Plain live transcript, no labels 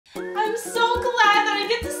I'm so glad that I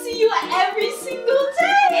get to see you every single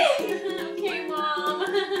day! Okay, Mom.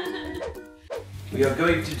 We are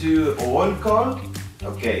going to do a roll call.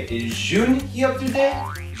 Okay, is June here today?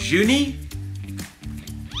 Junie?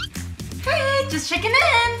 Hey, just checking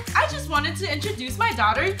in. I just wanted to introduce my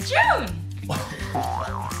daughter, June.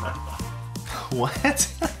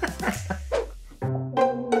 What?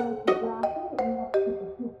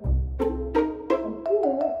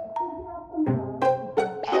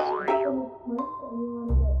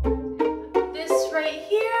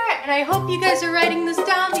 And I hope you guys are writing this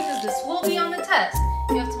down because this will be on the test.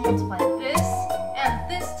 You have to multiply this and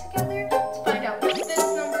this together to find out what this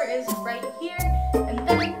number is right here. And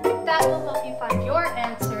then that will help you find your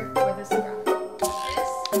answer for this graph. This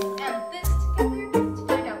and this together to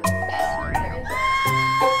find out what this number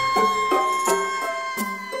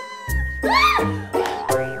is.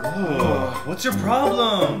 Oh, what's your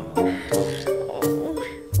problem?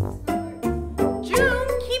 June,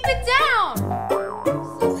 keep it down!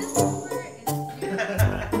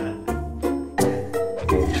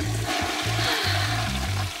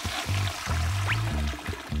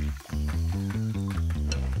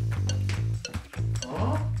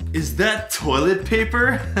 Is that toilet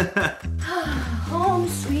paper? Home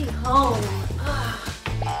sweet home.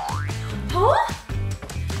 Huh?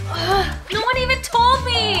 No one even told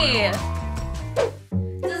me!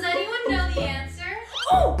 Does anyone know the answer?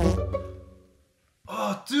 Oh!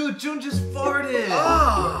 Oh, dude, June just farted.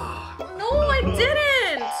 No, I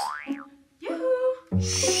didn't! Yoo-hoo!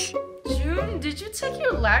 June, did you take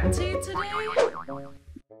your lactate today?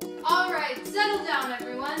 Alright, settle down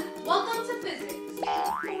everyone. Welcome to physics.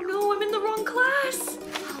 Oh no, I'm in the wrong class.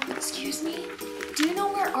 Excuse me? Do you know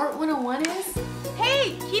where Art 101 is?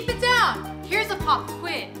 Hey, keep it down. Here's a pop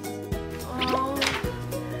quiz.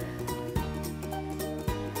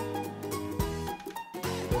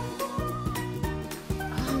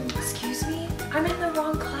 Excuse me? I'm in the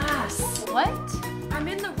wrong class. What? I'm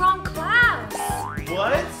in the wrong class.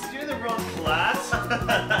 What? You're in the wrong class?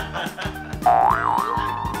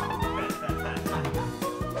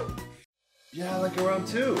 Yeah, like around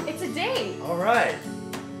 2. It's a date. All right.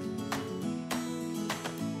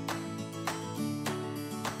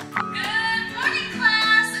 Good morning,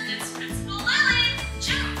 class. It's Principal Lily.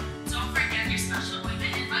 June, don't forget your special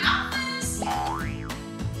appointment in my office.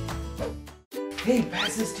 Hey,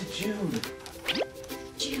 pass this to June.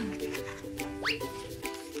 June.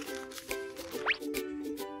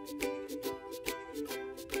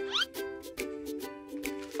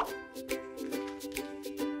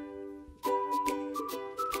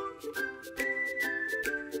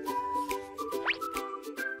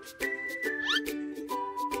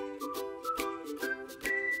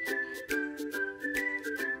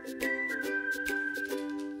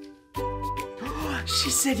 She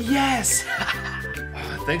said yes.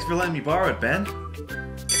 Thanks for letting me borrow it, Ben.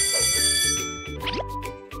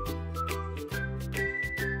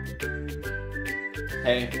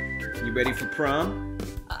 Hey, you ready for prom?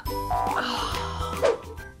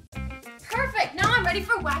 Perfect. Now I'm ready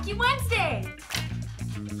for Wacky Wednesday.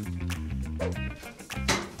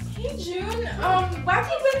 Hey, June.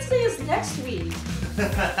 Wacky Wednesday is next week.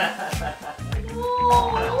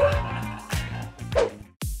 No.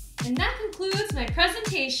 And that concludes my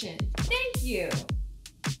presentation. Thank you.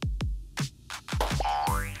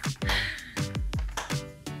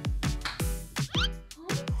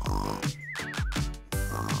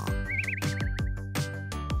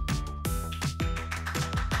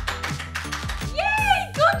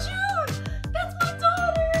 Yay! Go June! That's my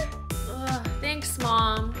daughter! Thanks,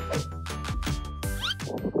 Mom.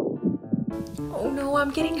 Oh no,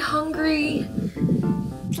 I'm getting hungry.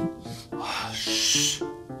 Shh.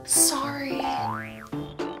 Sorry.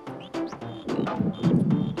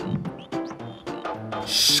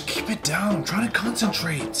 Shh, keep it down. I'm trying to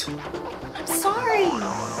concentrate. I'm sorry.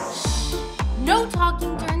 No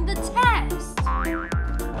talking during the test.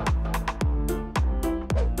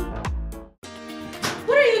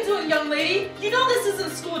 What are you doing, young lady? You know this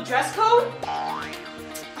isn't school dress code?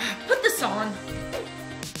 Put this on.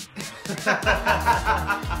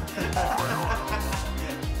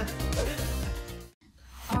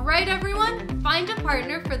 All right, everyone, find a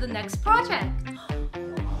partner for the next project.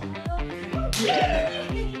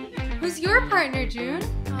 Who's your partner, June?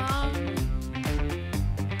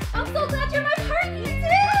 I'm so glad you're my partner too!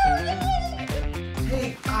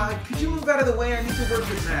 Hey, could you move out of the way? I need to work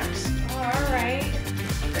with Max. All right.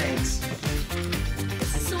 Thanks.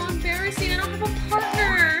 This is so embarrassing. I don't have a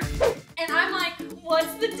partner. And I'm like,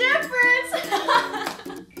 what's the difference?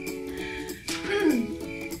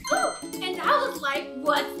 Oh, and I was like,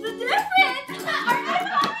 what's the difference? Are you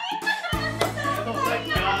funny?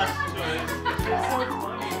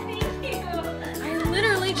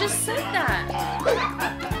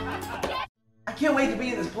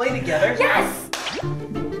 play together? Yes!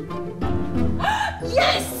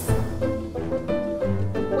 Yes!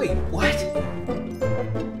 Wait, what?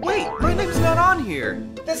 Wait, my name's not on here.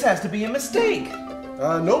 This has to be a mistake.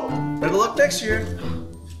 Nope. Better luck next year.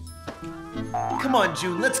 Come on,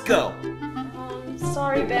 June, let's go.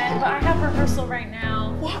 Sorry, Ben, but I have rehearsal right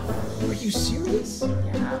now. What? Are you serious?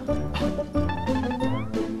 Yeah.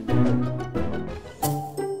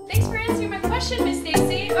 Thanks for answering my question, Miss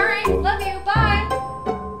Stacy. All right, love you. Bye.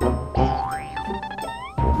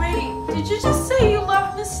 Wait, did you just say you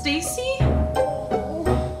love Miss Stacy?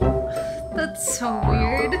 That's so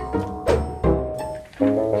weird.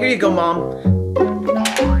 Here you go, Mom.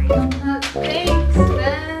 Thanks,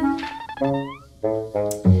 Ben.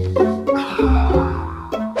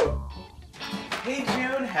 Hey,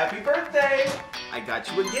 June, happy birthday. I got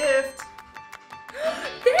you a gift.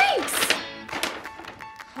 Thanks!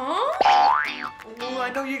 Huh? Oh,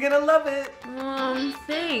 I know you're gonna love it.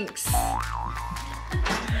 Thanks.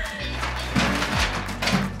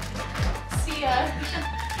 See ya.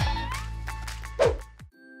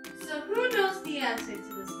 So who knows the answer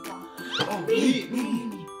to this problem? Oh, me.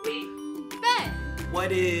 Ben.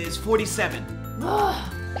 What is 47?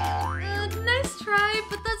 Nice try,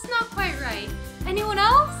 but that's not quite right. Anyone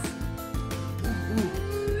else?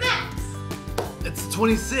 Max. It's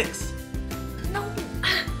 26. No.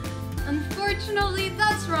 Unfortunately,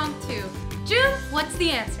 that's wrong too. June, what's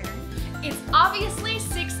the answer? It's obviously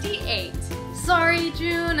 68. Sorry,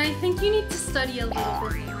 June. I think you need to study a little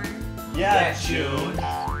bit more. Yeah, June.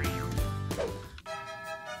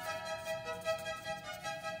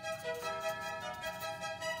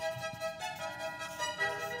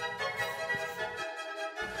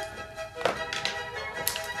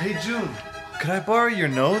 Hey, June, could I borrow your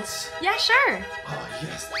notes? Yeah, sure. Oh,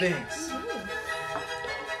 yes, thanks.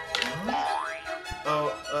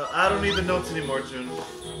 Oh, I don't need the notes anymore, June.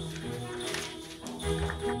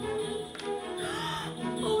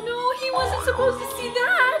 Oh no, he wasn't supposed to see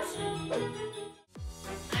that.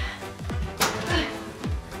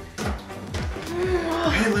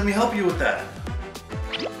 Hey, let me help you with that.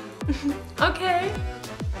 Okay.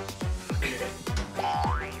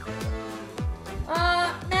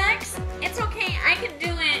 Max, it's okay. I can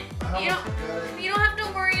do it. You don't have to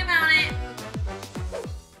worry about it.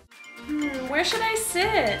 Where should I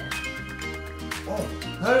sit? Oh,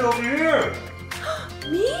 hey, over here.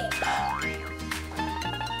 Me?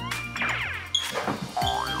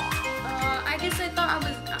 I guess I thought I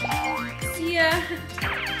was. See ya.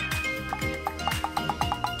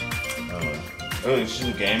 Oh, this is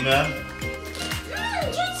a game, man?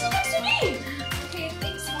 June, sit next to me. Okay,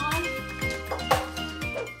 thanks, Mom.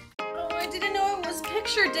 Oh, I didn't know it was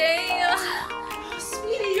picture day.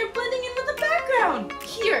 Sweetie, you're blending in with the background.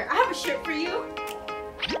 Here, I have a shirt for you.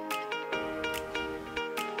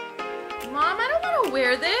 Mom, I don't want to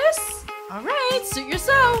wear this. All right, suit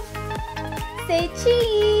yourself. Say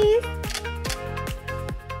cheese.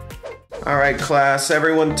 All right, class.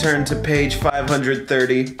 Everyone turn to page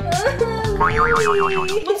 530.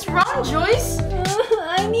 What's wrong, Joyce?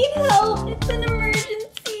 I need help. It's an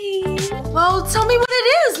emergency. Well, tell me what it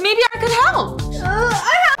is. Maybe I could help.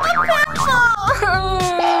 I have a pencil.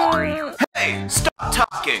 Hey, stop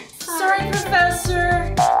talking. Sorry,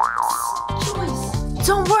 Professor. Joyce,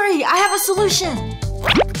 don't worry. I have a solution.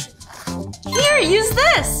 Here, use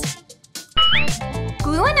this.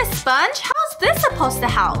 Glue in a sponge? How's this supposed to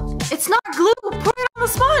help? It's not glue. Put it on the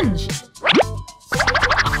sponge.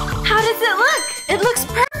 How does it look? It looks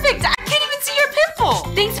perfect. I can't even see your pimple.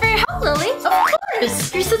 Thanks for your help, Lily. Of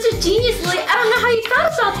course. You're such a genius, Lily. I don't know how you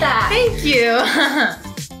thought about that. Thank you.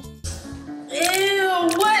 Ew,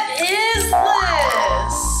 what is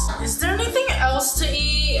this? Is there anything else to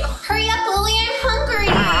eat? Hurry up, Lily. I'm hungry.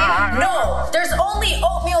 No, there's only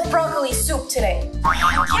oatmeal broccoli soup today.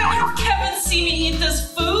 Can't have Kevin see me eat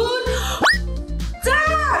this food?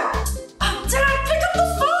 Dad! Dad, pick up the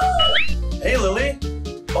phone! Hey, Lily.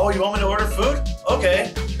 Oh, you want me to order food?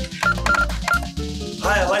 Okay.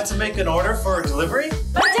 Hi, I'd like to make an order for delivery.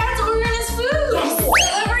 My dad's ordering his food! Delivery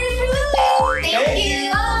for Lily. Thank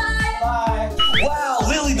you. Bye. Wow,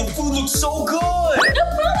 Lily, the food looks so good. No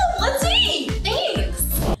problem, let's eat! Thanks.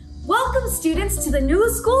 Welcome, students, to the new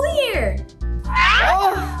school year.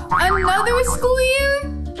 Another school year?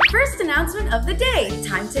 First announcement of the day.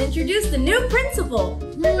 Time to introduce the new principal.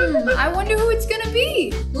 I wonder who it's gonna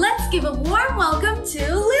be. Let's give a warm welcome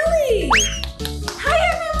to Lily. Hi,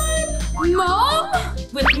 everyone! Mom?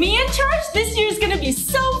 With me in charge, this year's gonna be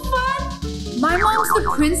so fun! My mom's the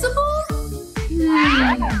principal?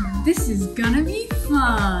 This is gonna be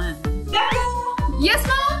fun. Becca! Yes,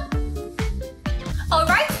 Mom? All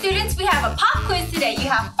right, students, we have a pop quiz today. You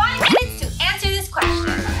have 5 minutes to answer this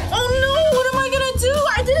question. Oh no, what am I gonna do?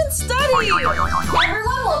 I didn't study.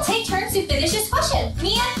 Everyone will take turns to finish this question.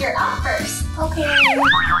 Mia, you're up first. Okay.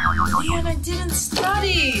 Man, I didn't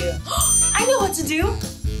study. I know what to do.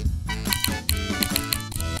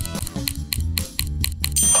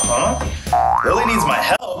 Huh? Lily needs my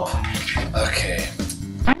help. Okay.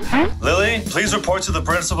 Lily, please report to the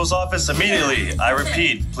principal's office immediately. I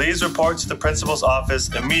repeat, please report to the principal's office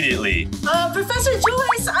immediately. Professor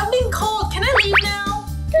Joyce, I'm being called. Can I leave now?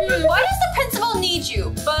 Why does the principal need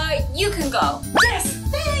you? But you can go. Yes,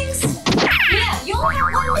 thanks. Mia, you only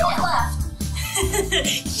have 1 minute left.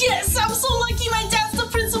 Yes, I'm so lucky my dad's the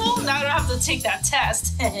principal. Now I don't have to take that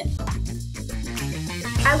test.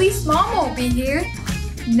 At least Mom won't be here.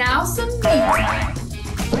 Now some me time.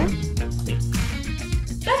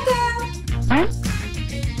 Becca!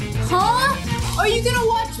 Huh? Are you gonna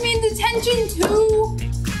watch me in detention too?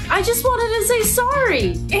 I just wanted to say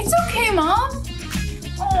sorry. It's okay, Mom.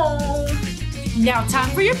 Oh. Now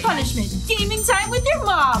time for your punishment. Gaming time with your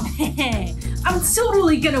mom. I'm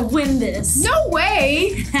totally gonna win this. No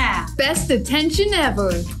way! Best detention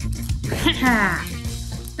ever.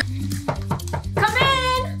 Come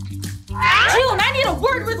in! June, I need a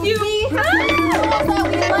word with you! Let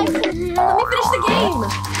me finish the game.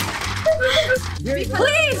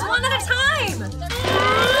 Please, one at a time!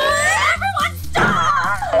 Everyone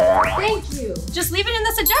stop! Thank you. Just leave it in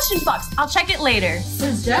the suggestions box. I'll check it later.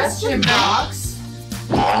 Suggestion box?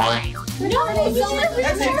 I'm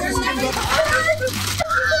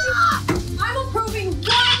approving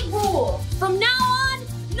 1 rule. From now on,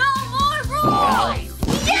 no more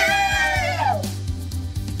rules! Yeah!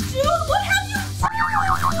 June, what have you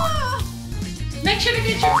done? Make sure to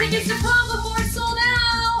get your tickets to prom before it's sold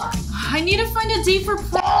out. I need to find a date for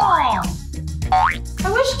prom. I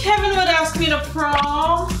wish Kevin would ask me to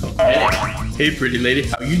prom. Hey, pretty lady,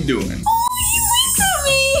 how you doing? Oh, he winked at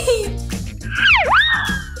me!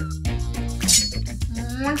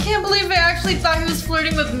 I can't believe I actually thought he was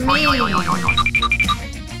flirting with me.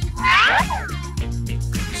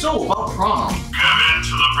 So, about prom. Come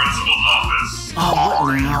into the principal's office. Oh,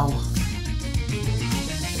 what now?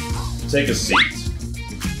 Take a seat.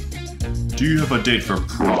 Do you have a date for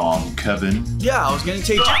prom, Kevin? Yeah, I was gonna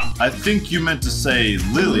take. I think you meant to say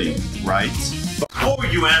Lily, right? Before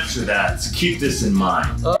you answer that, keep this in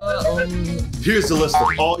mind. Here's a list of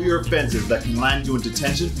all your offenses that can land you in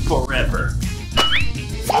detention forever.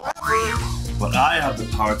 But I have the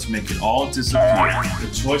power to make it all disappear. The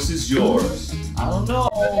choice is yours. I don't know.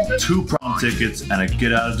 2 prom tickets and a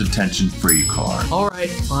get out of detention free card. Alright,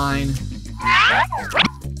 fine.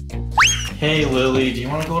 Hey, Lily, do you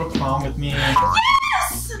want to go to prom with me?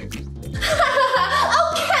 Yes!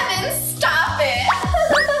 Oh, Kevin, stop it!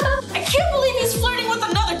 I can't believe he's flirting with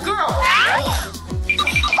another girl. I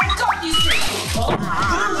got you straight.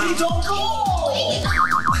 Lily, don't go!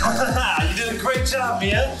 You did a great job,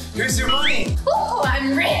 Mia. Here's your money. Ooh,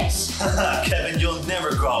 I'm rich. Kevin, you'll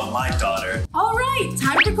never grow up with my daughter. All right,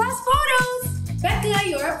 time for class photos. Becca,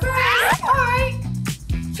 you're up first. All right.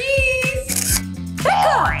 Cheese.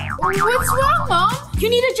 Becca! What's wrong, Mom? You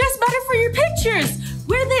need to dress better for your pictures.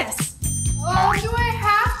 Wear this. Oh, do I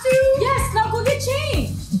have to? Yes, now go get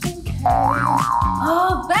changed.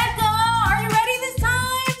 Oh, Becca, are you ready this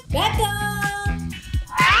time? Becca.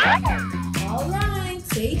 All right,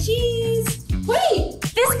 say cheese. Wait,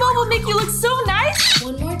 this bowl will make you look so nice.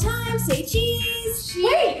 One more time, say cheese.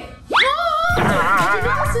 Wait. Mom! Get your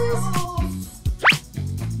glasses.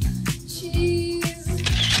 Cheese.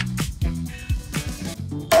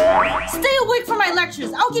 Stay awake for my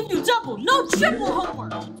lectures. I'll give you double, no triple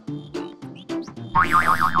homework.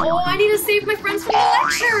 Oh, I need to save my friends from the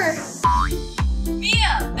lecture.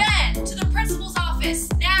 Mia, Ben, to the principal's office,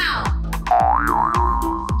 now!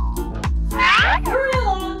 Hurry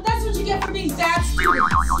along. That's what you get for being bad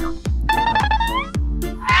students.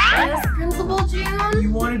 Yes, Principal June.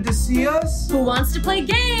 You wanted to see us? Who wants to play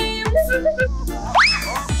games?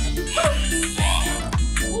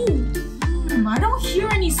 I don't hear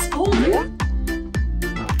any scolding.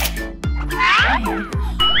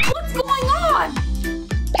 What's going on?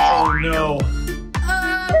 Oh no.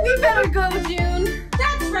 We better go, June.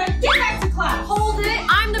 That's right. Get back to class. Hold it.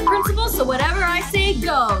 I'm the principal, so whatever I say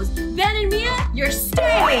goes. Ben and Mia, you're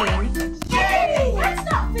staying. Hey, that's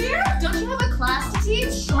not fair. Don't you have a class to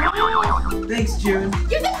teach? Thanks, June.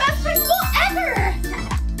 You're the best principal ever!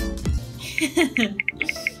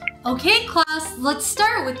 Okay, class, let's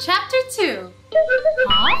start with chapter 2.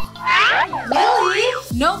 Huh? Lily?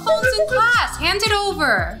 No phones in class. Hand it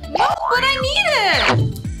over. No, but I need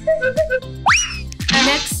it.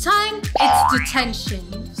 Next time, it's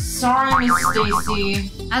detention. Sorry, Miss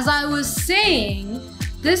Stacy. As I was saying,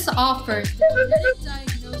 this offers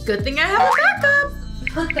Good thing I have a backup.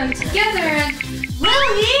 put them together and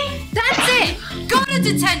Lily, that's it. Go to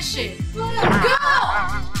detention. Go.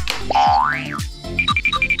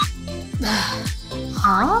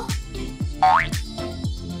 Huh?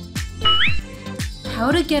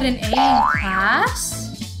 How to get an A in class?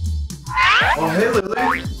 Oh, hey,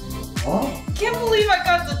 Lily. Huh? Can't believe I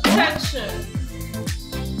got detention.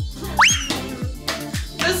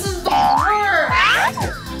 This is the worst.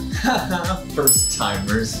 First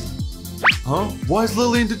timers. Huh? Why is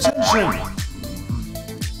Lily in detention?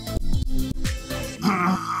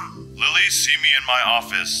 Lily, see me in my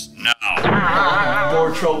office now.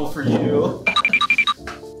 More trouble for you.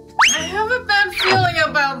 I have a bad feeling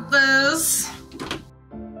about this.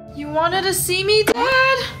 You wanted to see me,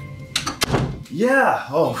 Dad? Yeah.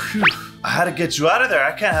 Oh, phew. I had to get you out of there.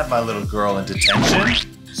 I can't have my little girl in detention.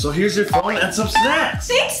 So here's your phone and some snacks.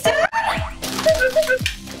 Thanks, Dad. Hey,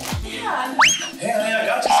 honey, I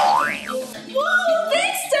got you something. Whoa,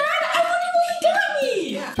 thanks, Dad. I wonder what you got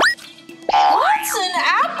me. What's an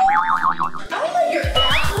apple? I like your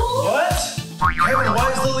apple. What? Kevin,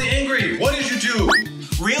 why is Lily angry? What did you do?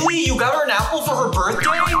 Really? You got her an apple for her birthday?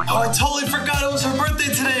 Oh, I totally forgot it was her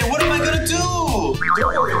birthday today. What am I gonna do? Don't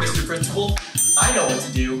worry, Mr. Principal. I know what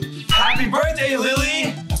to do. Happy birthday,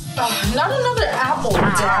 Lily! Not another apple,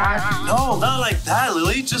 Dad. No, not like that,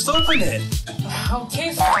 Lily. Just open it.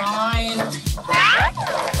 Okay, fine.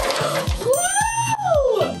 Whoa!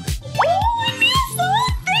 Oh, a new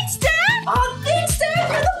phone! Thanks, Dad! Oh, thanks, Dad!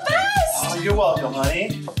 You're the best! Oh, you're welcome,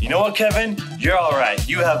 honey. You know what, Kevin? You're all right.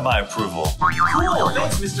 You have my approval. Cool,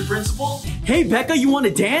 thanks, Mr. Principal. Hey, Becca, you want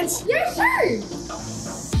to dance? Yeah, sure.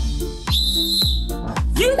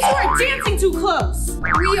 You two are dancing too close.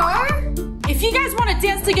 We are? If you guys want to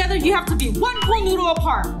dance together, you have to be one pool noodle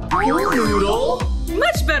apart. Pool noodle?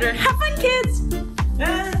 Much better. Have fun, kids. This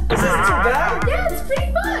isn't too bad. Yeah, it's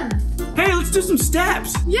pretty fun. Hey, let's do some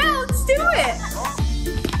steps. Yeah, let's do it.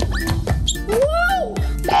 Whoa!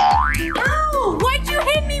 Ow! Why'd you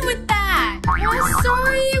hit me with that? Oh,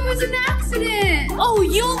 sorry, it was an accident. Oh,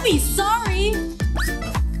 you'll be sorry.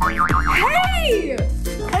 Hey!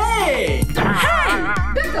 Hey! Hey!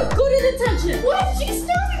 Becca, go to detention. What? She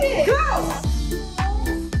started it. Go!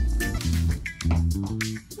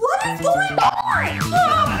 What is going on?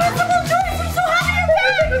 Oh, Principal Joyce, I'm so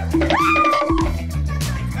happy you're back!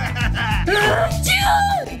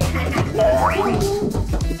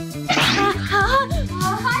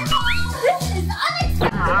 Hi, Mom. This is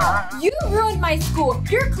unacceptable. You ruined my school.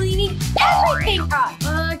 You're cleaning everything up.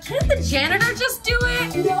 Can't the janitor just do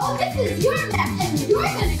it? No, this is your mess, and you're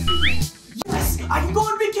gonna clean it. Yes, I can go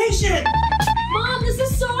on vacation. Mom, this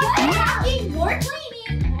is so unpacking. More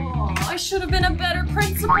cleaning. Oh, I should have been a better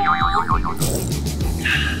principal.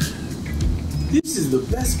 This is the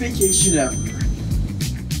best vacation ever.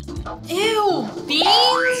 Ew,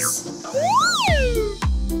 beans?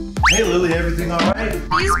 Hey, Lily, everything all right?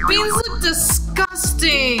 These beans look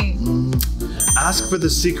disgusting. Ask for the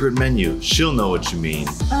secret menu. She'll know what you mean.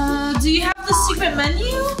 Do you have the secret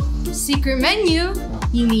menu? Secret menu?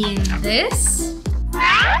 You mean this?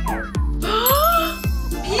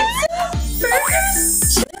 Pizza?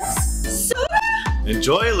 Burgers? Chips? Soda?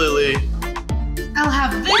 Enjoy, Lily. I'll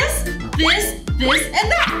have this, and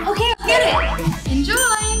that. Okay, I'll get it.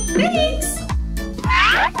 Enjoy. Thanks.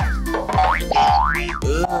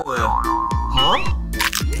 Huh?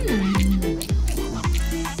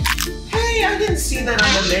 Hey, I didn't see that on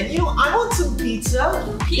the menu. I want some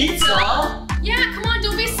pizza. Pizza? Yeah, come on,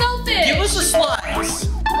 don't be selfish. Give us a slice.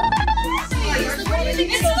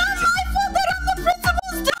 It's not my fault that I'm the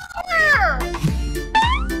principal's daughter!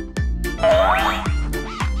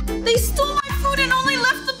 They stole my food and only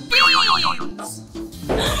left the beans!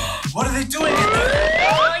 What are they doing in there?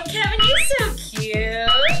 Oh, Kevin, you're so cute!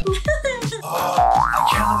 I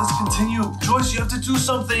can't let this continue. Joyce, you have to do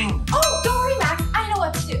something. Oh, don't worry, Max. I know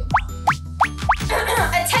what to do.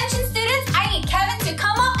 Attention, students. I need Kevin to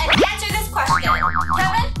come up and answer this question.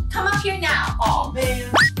 Kevin, come up here now. Oh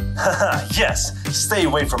man. Yes, stay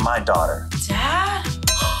away from my daughter. Dad? Did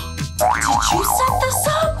you set this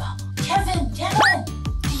up? Kevin,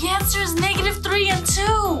 the answer is -3 and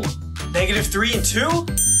 2. -3 and 2?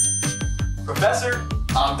 Professor,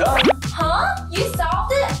 I'm done. Huh? You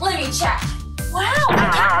solved it? Let me check. Wow, I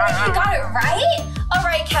can't believe you got it right. All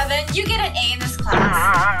right, Kevin, you get an A in this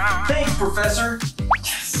class. Thanks, Professor.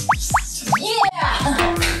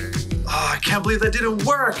 Yeah. Oh, I can't believe that didn't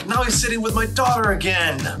work. Now he's sitting with my daughter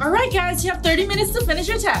again. All right, guys, you have 30 minutes to finish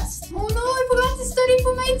your test. Oh no, I forgot to study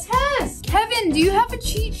for my test. Kevin, do you have a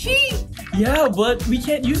cheat sheet? Yeah, but we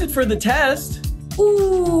can't use it for the test.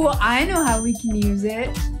 Ooh, I know how we can use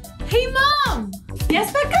it. Hey, Mom!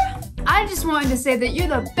 Yes, Becca? I just wanted to say that you're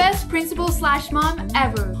the best principal/mom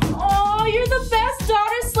ever. Oh, you're the best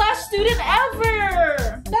daughter/student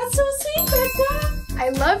ever. That's so sweet, Becca. I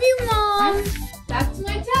love you, Mom. Back to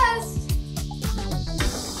my test.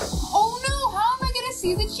 Oh no, how am I gonna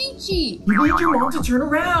see the cheat sheet? You need your mom to turn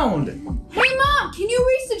around. Hey, Mom, can you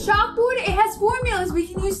erase the chalkboard? It has formulas we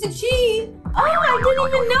can use to cheat. Oh, I didn't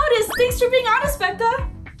even notice. Thanks for being honest, Becca.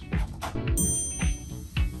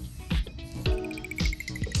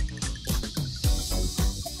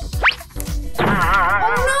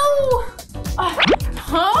 Oh no!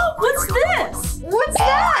 Huh? What's this? What's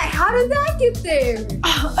that? How did that get there?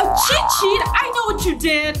 A cheat sheet? I know what you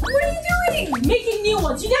did. What are you doing? Making new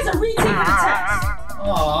ones. You guys are retaking the test.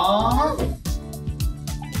 Aww.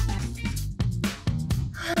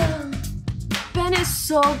 Ben is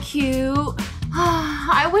so cute.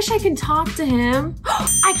 I wish I could talk to him.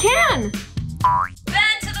 I can!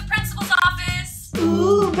 Ben, to the principal's office.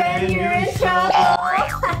 Ooh, Ben, you're in trouble.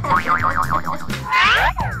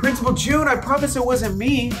 Principal June, I promise it wasn't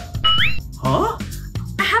me. Huh?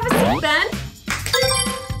 Have a seat, Ben.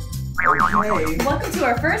 Okay. Welcome to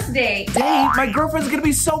our first date. Date? My girlfriend's gonna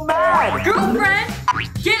be so mad. Girlfriend,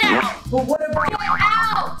 get out. But what about... Get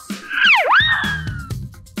out.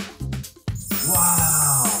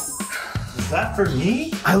 Wow. Is that for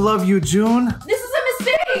me? I love you, June. This is a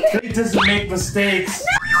mistake. Fate doesn't make mistakes.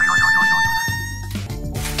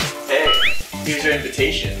 Hey, here's your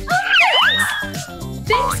invitation.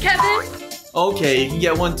 Thanks, Kevin. Okay, you can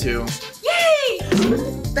get one too. Yay.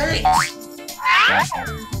 Thanks.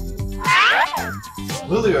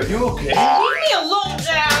 Lily, are you okay? Leave me alone,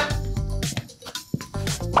 Dad.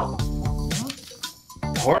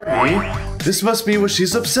 Pardon me? This must be what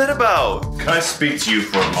she's upset about. Can I speak to you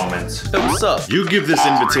for a moment? Hey, what's up? You give this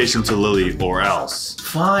invitation to Lily or else.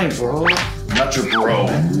 Fine, bro. Not your bro.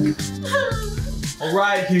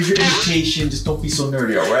 Alright, here's your invitation. Just don't be so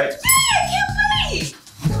nerdy, alright? I can't wait.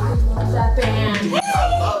 That band.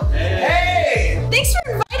 Hey! Thanks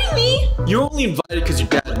for inviting me. You're only invited because your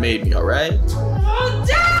dad made me, alright? Oh,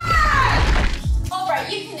 Dad! All right,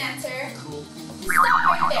 you can enter. Stop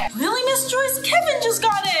right there. Really, Miss Joyce? Kevin just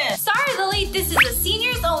got in. Sorry, Lily. This is a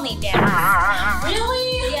seniors only dance.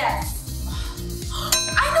 Really? Yes.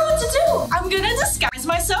 I know what to do. I'm gonna disguise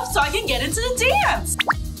myself so I can get into the dance.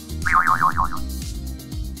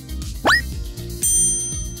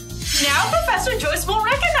 Now Professor Joyce won't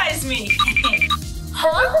recognize me.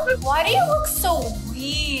 Huh? Why do you look so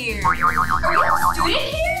weird? Are you a student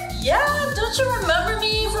here? Yeah, don't you remember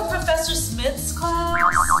me from Professor Smith's class?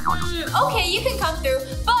 Okay, you can come through,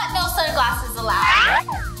 but no sunglasses allowed.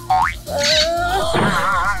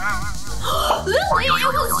 Lily, it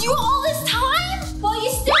was you all this time? Well,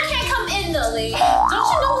 you still can't come in, Lily. Don't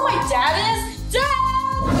you know who my dad is? Dad!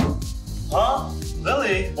 Huh?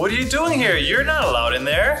 Lily, what are you doing here? You're not allowed in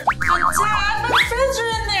there. But Dad, my friends are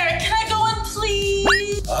in there. Can I go in,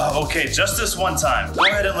 please? Okay, just this one time. Go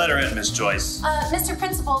ahead and let her in, Miss Joyce. Mr.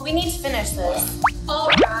 Principal, we need to finish this.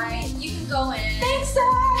 All right, you can go in. Thanks,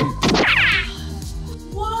 Dad.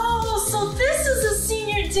 Whoa, so this is a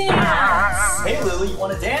senior dance. Hey, Lily, you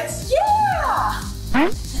want to dance? Yeah!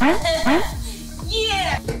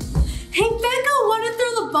 Yeah! Hey, Becca, want to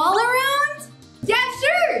throw the ball around? Yeah,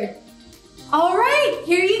 sure. All right,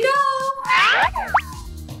 here you go.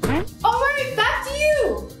 All right, back to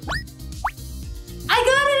you. I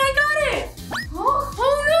got it.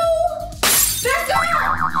 Oh no! Becca!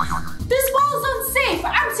 This ball is unsafe.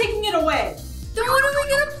 I'm taking it away. Then what are we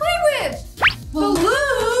gonna play with?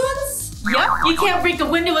 Balloons? Yep, you can't break a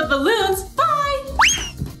window with balloons. Bye!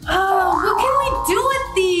 Oh, what can we do with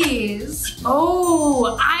these?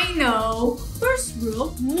 Oh, I know. First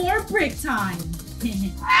rule, more break time.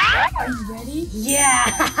 Are you ready? Yeah!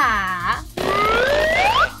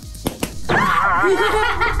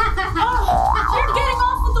 You're getting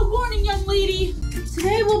off with a warning, young lady.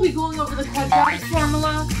 Today we'll be going over the quadratic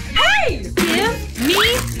formula. Hey! Give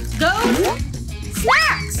me those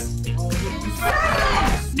snacks!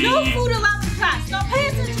 No food allowed in class. Now pay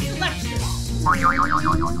attention to lecture.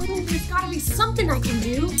 There's gotta be something I can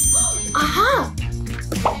do. Aha!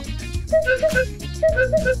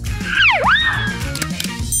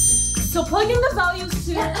 So plug in the values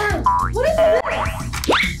to... What is this?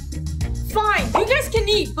 Fine, you guys can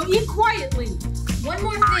eat, but eat quietly. One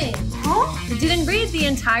more thing. Huh? You didn't read the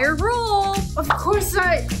entire rule. Of course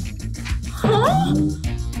I... Huh?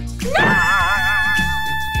 No!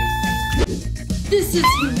 This is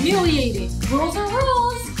humiliating. Rules are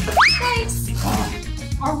rules. Thanks.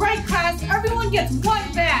 All right, class, everyone gets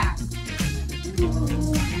one back.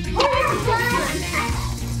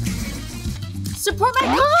 Support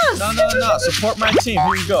my cause! No. Support my team.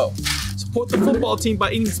 Here you go. Support the football team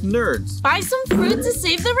by eating some nerds. Buy some fruit to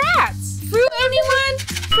save the rats. Fruit, anyone?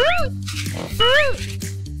 Fruit!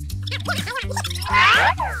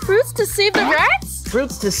 Fruits to save the rats?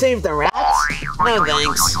 Fruits to save the rats? No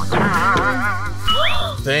thanks.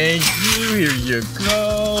 Thank you. Here you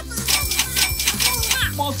go.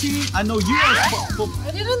 Football team, I know you are football.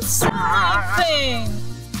 I didn't say anything.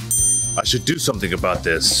 I should do something about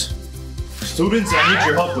this. Students, I need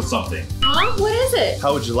your help with something. Huh? What is it?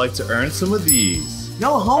 How would you like to earn some of these?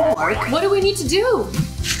 No homework. What do we need to do?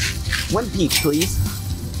 One peach, please.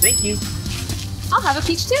 Thank you. I'll have a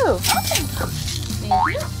peach too.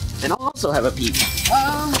 Thank you. And I'll also have a peach.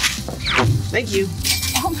 Thank you.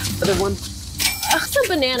 Other one. Some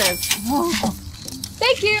bananas.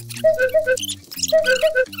 Thank you.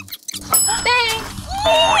 Thanks.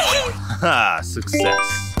 Ha!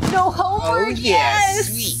 Success. No homework. Oh, yes.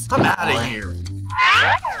 Sweet. I'm out of here.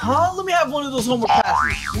 Huh? Let me have one of those homework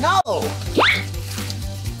passes. No.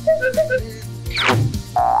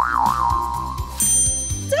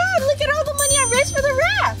 Dad, look at all the money I raised for the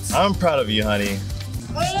rats. I'm proud of you, honey.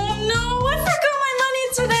 Oh no, I forgot my money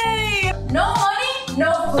today. No money,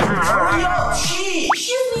 no food. Hurry up, sheesh.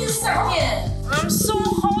 Give me a second. I'm so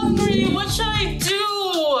hungry. What should I do?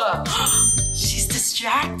 She's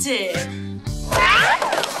distracted.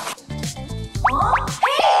 Huh?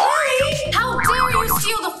 Hey, Lily! How dare you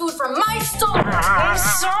steal the food from my store? I'm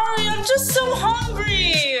sorry, I'm just so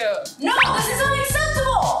hungry. No, this is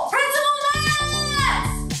unacceptable! Principal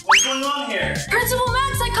Max! What's going on here? Principal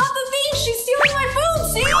Max, I caught the thief! She's stealing my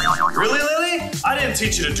food, see? Really, Lily? I didn't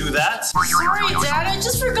teach you to do that. Sorry, Dad, I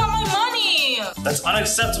just forgot my money. That's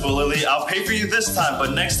unacceptable, Lily. I'll pay for you this time,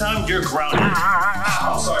 but next time you're grounded.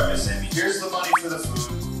 I'm sorry, Miss Amy. Here's the money for the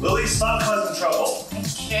food. Lily, stop causing trouble.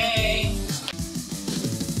 Okay.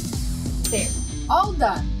 There, all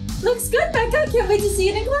done. Looks good, Becca. Can't wait to see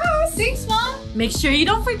it in class. Thanks, Mom. Make sure you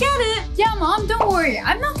don't forget it. Yeah, Mom, don't worry.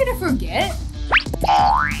 I'm not gonna forget.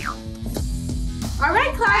 All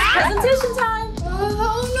right, class, presentation time.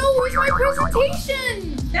 Oh no, where's my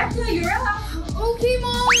presentation? Becca, you're up. Okay,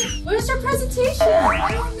 Mom. Where's your presentation?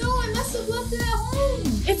 I don't know. I must have left it at home.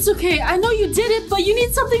 It's okay. I know you did it, but you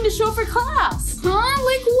need something to show for class. Huh?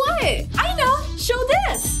 Like what? I know. Show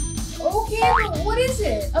this. Okay, but what is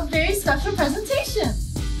it? A very special presentation.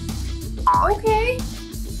 Okay.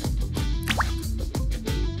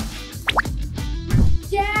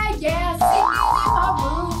 Yeah, sitting in my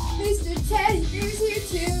room. Mr. Teddy Bear's here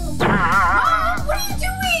too. Mom, what are you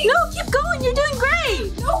doing? No, keep going. You're doing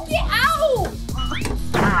great. No, get out!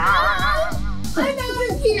 I'm out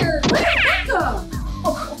of here. Where's Becca?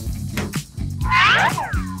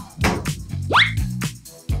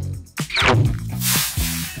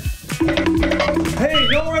 Hey,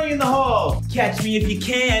 no running in the hall. Catch me if you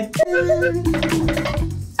can.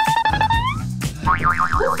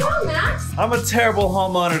 What's wrong, Max? I'm a terrible hall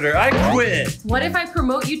monitor. I quit. What if I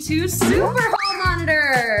promote you to Super Hall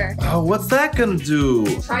Monitor? Oh, what's that gonna do?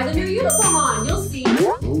 Try the new uniform on. You'll see.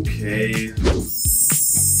 Okay.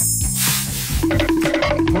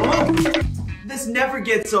 Huh? This never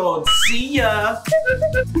gets old. See ya.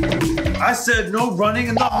 I said no running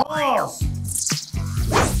in the halls.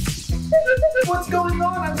 What's going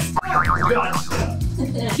on? I'm stuck. Gotcha.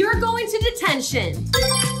 You're going to detention.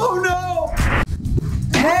 Oh no!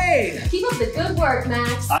 Hey! Keep up the good work,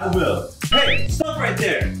 Max. I will. Hey, stop right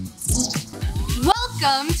there.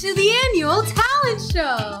 Welcome to the annual talent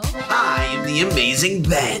show. I am the amazing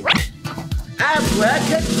Ben.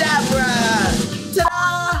 Abracadabra!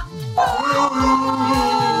 Ta-da!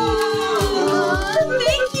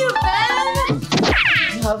 Thank you, Ben.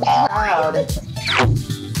 How proud.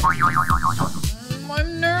 I'm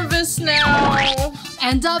nervous now.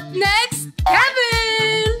 And up next,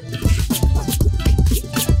 Kevin.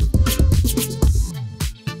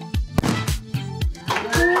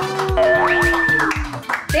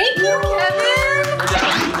 Thank you, Kevin.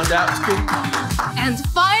 No doubt, it's cool. And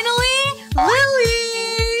finally,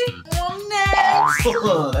 Lily. I'm next.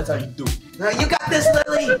 That's how you do it. You got this,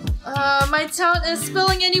 Lily. My talent is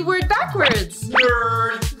spelling any word backwards.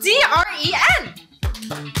 Nerd. D-R-E-N.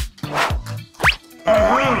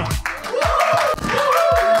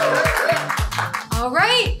 All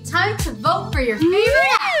right, time to vote for your favorite.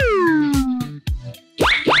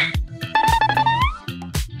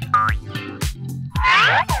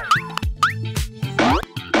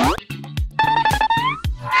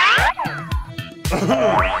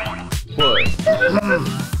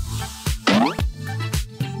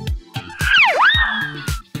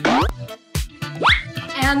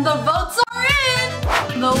 And the votes are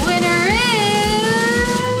in! The winner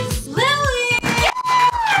is... Lily!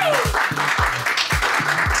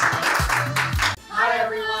 Hi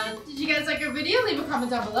everyone! Did you guys like our video? Leave a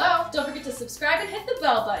comment down below. Don't forget to subscribe and hit the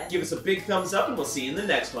bell button. Give us a big thumbs up and we'll see you in the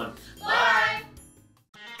next one. Bye!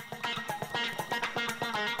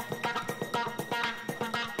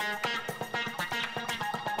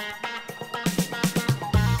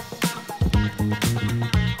 Bye.